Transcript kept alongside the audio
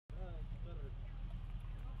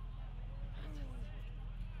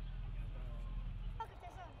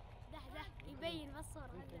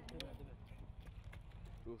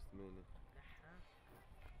شو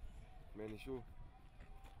ثمانية شو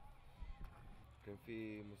كان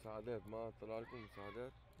في مساعدات، ما طلع لكم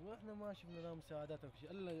مساعدات؟ واحنا ما شفنا لا مساعدات او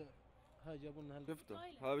شيء الا هاي جابوا لنا شفتوا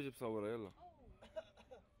هاي بيجي بصورها. يلا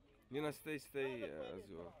لينا stay as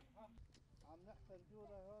you are. عم نحفر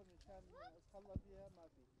جورة هون مشان نتخلى فيها، ما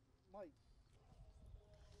في مي.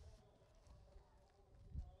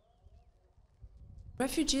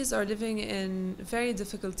 Refugees are living in very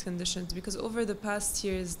difficult conditions because over the past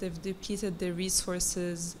years they've depleted their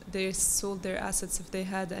resources, they sold their assets if they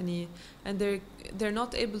had any, and they're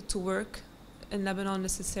not able to work in Lebanon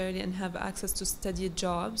necessarily and have access to steady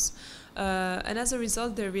jobs. And as a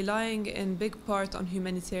result, they're relying in big part on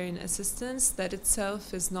humanitarian assistance that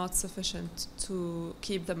itself is not sufficient to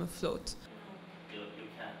keep them afloat.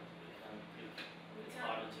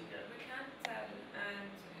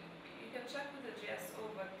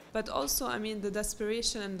 But also, I mean, the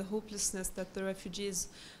desperation and the hopelessness that the refugees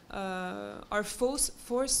are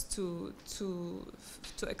forced to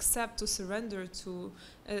accept, to surrender to,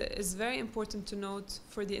 is very important to note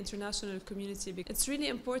for the international community. It's really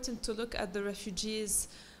important to look at the refugees,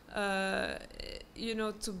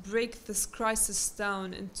 to break this crisis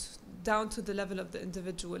down to the level of the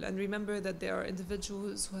individual, and remember that they are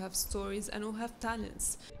individuals who have stories and who have talents.